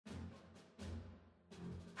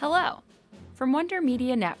Hello! From Wonder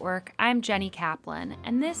Media Network, I'm Jenny Kaplan,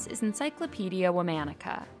 and this is Encyclopedia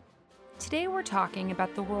Womanica. Today we're talking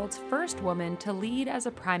about the world's first woman to lead as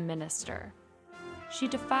a prime minister. She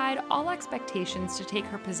defied all expectations to take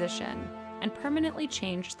her position and permanently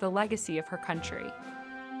changed the legacy of her country.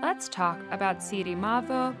 Let's talk about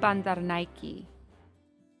Sirimavo Bandaranaike.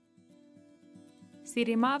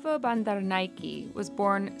 Sirimavo Bandaranaike was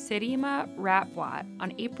born Sirimavo Ratwatt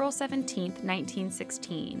on April 17,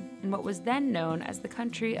 1916, in what was then known as the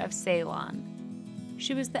country of Ceylon.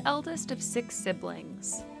 She was the eldest of 6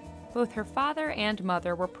 siblings. Both her father and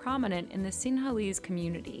mother were prominent in the Sinhalese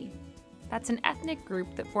community. That's an ethnic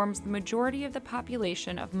group that forms the majority of the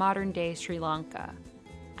population of modern-day Sri Lanka.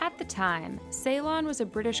 At the time, Ceylon was a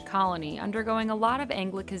British colony undergoing a lot of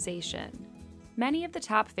Anglicization. Many of the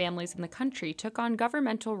top families in the country took on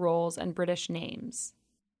governmental roles and British names.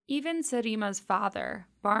 Even Sirima's father,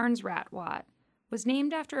 Barnes Ratwatt, was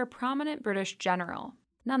named after a prominent British general.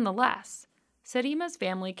 Nonetheless, Sirima's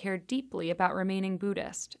family cared deeply about remaining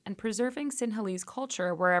Buddhist and preserving Sinhalese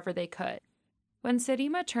culture wherever they could. When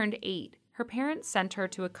Sirima turned 8, her parents sent her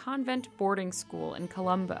to a convent boarding school in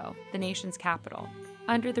Colombo, the nation's capital.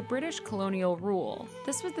 Under the British colonial rule,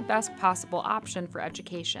 this was the best possible option for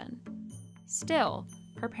education. Still,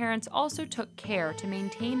 her parents also took care to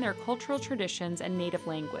maintain their cultural traditions and native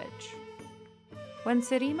language. When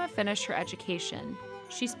Sirima finished her education,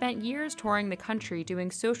 she spent years touring the country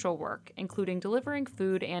doing social work, including delivering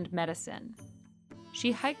food and medicine.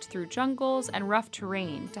 She hiked through jungles and rough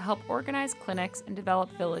terrain to help organize clinics and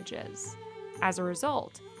develop villages. As a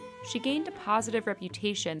result, she gained a positive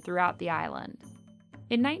reputation throughout the island.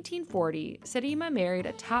 In 1940, Sirima married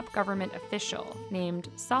a top government official named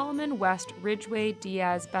Solomon West Ridgway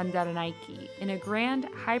Diaz Bandaranaike in a grand,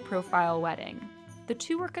 high-profile wedding. The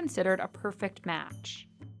two were considered a perfect match.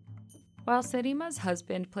 While Sirima's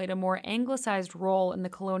husband played a more anglicized role in the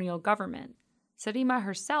colonial government, Sirima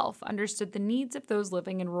herself understood the needs of those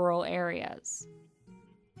living in rural areas.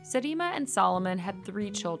 Sirima and Solomon had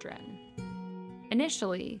 3 children.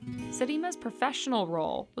 Initially, Sirima's professional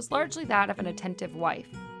role was largely that of an attentive wife.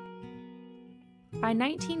 By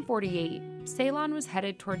 1948, Ceylon was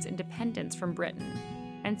headed towards independence from Britain,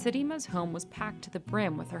 and Sirima's home was packed to the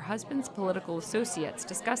brim with her husband's political associates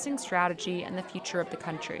discussing strategy and the future of the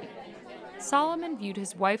country. Solomon viewed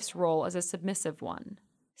his wife's role as a submissive one.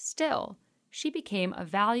 Still, she became a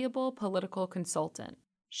valuable political consultant.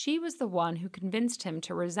 She was the one who convinced him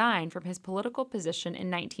to resign from his political position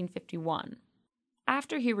in 1951.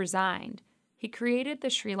 After he resigned, he created the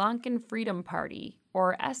Sri Lankan Freedom Party,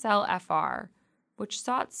 or SLFR, which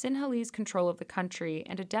sought Sinhalese control of the country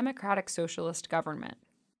and a democratic socialist government.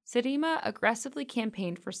 Sirima aggressively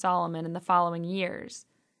campaigned for Solomon in the following years,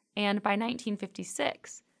 and by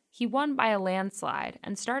 1956, he won by a landslide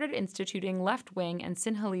and started instituting left-wing and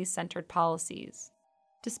Sinhalese-centered policies.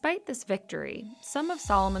 Despite this victory, some of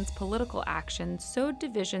Solomon's political actions sowed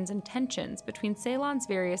divisions and tensions between Ceylon's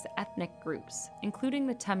various ethnic groups, including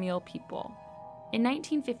the Tamil people. In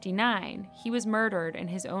 1959, he was murdered in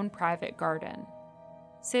his own private garden.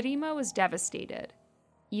 Sirima was devastated.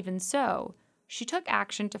 Even so, she took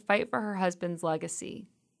action to fight for her husband's legacy.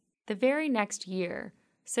 The very next year,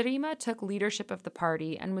 Sirima took leadership of the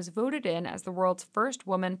party and was voted in as the world's first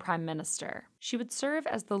woman prime minister. She would serve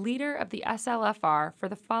as the leader of the SLFR for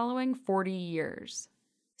the following 40 years.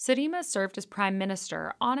 Sirima served as prime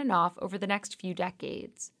minister on and off over the next few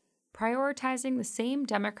decades, prioritizing the same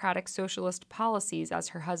democratic socialist policies as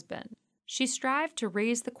her husband. She strived to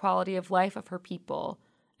raise the quality of life of her people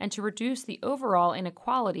and to reduce the overall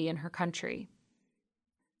inequality in her country.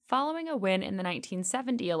 Following a win in the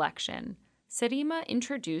 1970 election, Sirima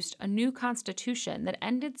introduced a new constitution that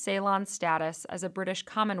ended Ceylon's status as a British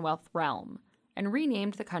Commonwealth realm and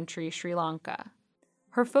renamed the country Sri Lanka.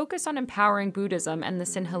 Her focus on empowering Buddhism and the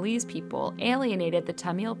Sinhalese people alienated the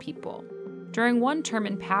Tamil people. During one term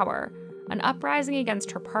in power, an uprising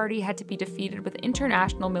against her party had to be defeated with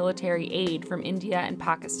international military aid from India and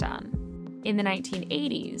Pakistan. In the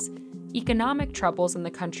 1980s, economic troubles in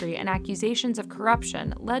the country and accusations of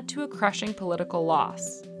corruption led to a crushing political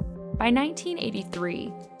loss. By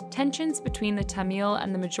 1983, tensions between the Tamil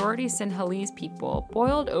and the majority Sinhalese people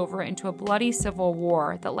boiled over into a bloody civil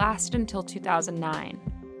war that lasted until 2009.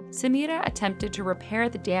 Samira attempted to repair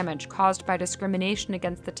the damage caused by discrimination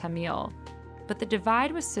against the Tamil, but the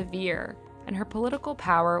divide was severe and her political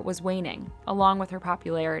power was waning, along with her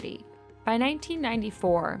popularity. By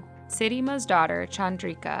 1994, Sirima's daughter,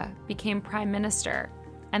 Chandrika, became prime minister,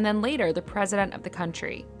 and then later the president of the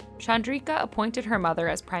country. Chandrika appointed her mother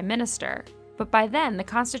as prime minister, but by then the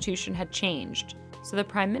constitution had changed, so the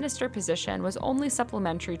prime minister position was only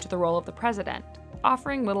supplementary to the role of the president,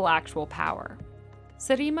 offering little actual power.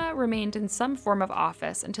 Sirima remained in some form of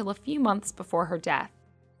office until a few months before her death.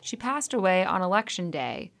 She passed away on Election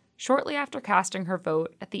Day, shortly after casting her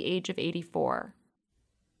vote at the age of 84.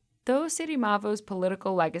 Though Sirimavo's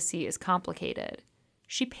political legacy is complicated,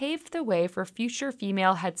 she paved the way for future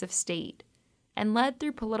female heads of state and led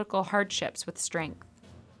through political hardships with strength.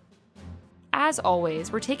 As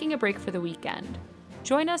always, we're taking a break for the weekend.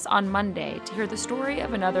 Join us on Monday to hear the story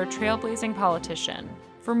of another trailblazing politician.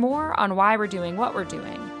 For more on why we're doing what we're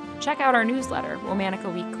doing, check out our newsletter,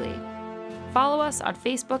 Womanica Weekly. Follow us on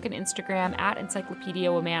Facebook and Instagram at Encyclopedia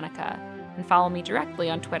Womanica, and follow me directly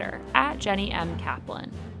on Twitter at Jenny M.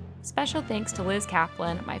 Kaplan. Special thanks to Liz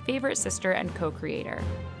Kaplan, my favorite sister and co-creator.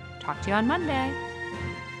 Talk to you on Monday.